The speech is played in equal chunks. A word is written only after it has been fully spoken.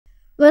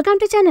Welcome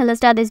to channel. Let's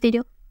start this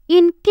video.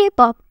 In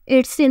K-pop,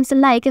 it seems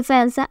like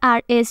fans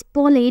are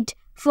spoiled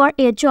for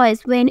a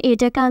choice when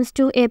it comes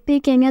to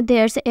picking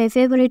their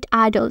favorite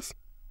idols.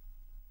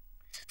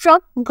 From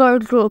girl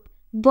group,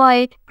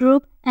 boy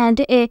group, and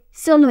a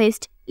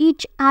soloist,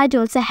 each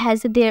idol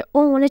has their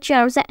own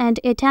charms and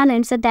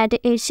talents that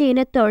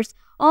shine through.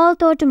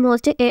 Although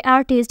most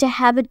artists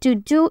have to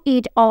do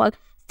it all,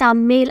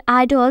 some male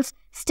idols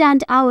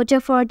stand out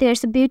for their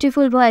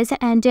beautiful voice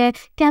and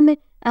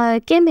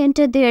cement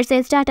their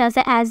status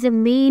as a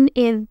main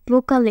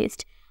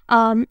vocalist.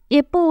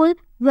 A poll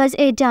was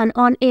done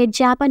on a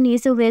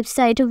Japanese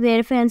website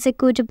where fans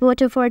could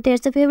vote for their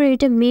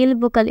favorite male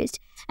vocalist,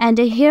 and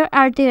here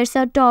are their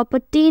top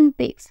 10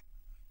 picks.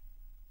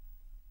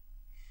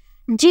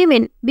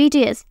 Jimin,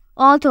 BTS.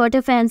 Although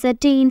the fans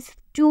tend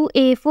to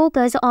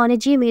focus on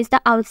Jimin's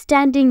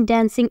outstanding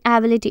dancing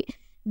ability,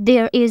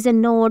 there is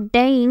no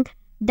denying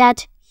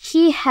that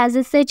he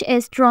has such a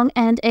strong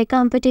and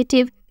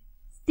competitive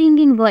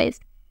singing voice.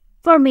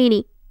 For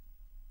many,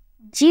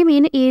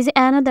 Jimin is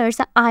another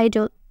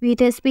idol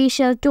with a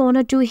special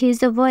tone to his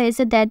voice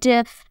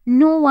that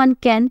no one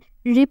can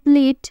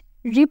replicate,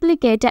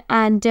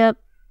 and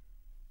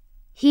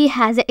he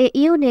has a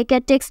unique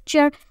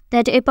texture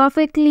that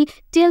perfectly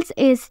tells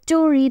a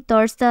story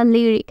through the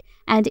lyric,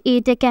 and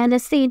it can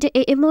send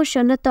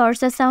emotion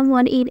towards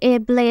someone in a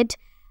blade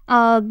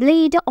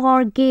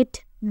or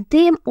get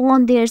them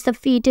on their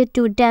feet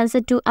to dance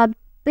to a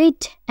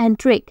beat and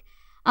trick.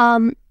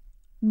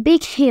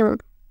 Big Him,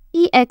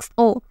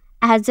 EXO.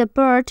 As a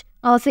part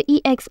of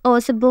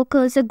EXO's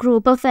vocals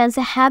group, fans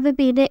have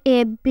been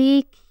a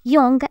big,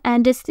 young,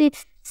 and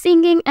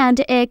singing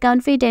and a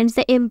confidence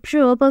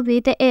improve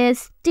with a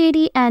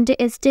steady and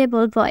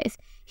stable voice.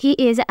 He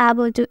is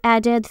able to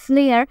add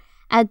flair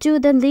to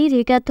the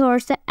lyric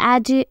towards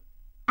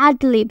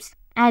ad-libs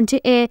and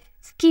a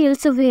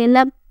skills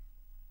while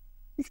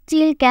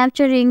still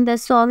capturing the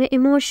song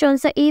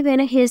emotions. Even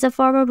his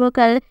former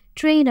vocal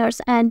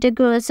trainers and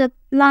girls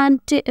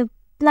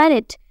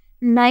Planet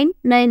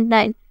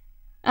 999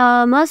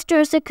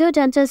 masters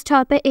couldn't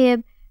stop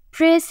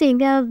praising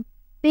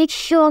Big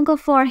Hyung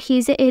for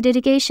his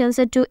dedications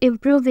to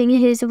improving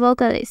his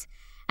vocals,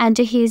 and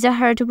his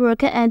hard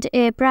work and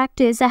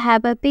practice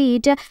have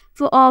paid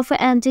off,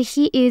 and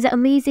he is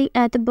amazing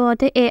at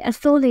both a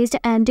soloist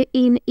and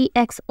in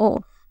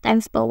EXO.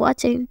 Thanks for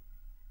watching.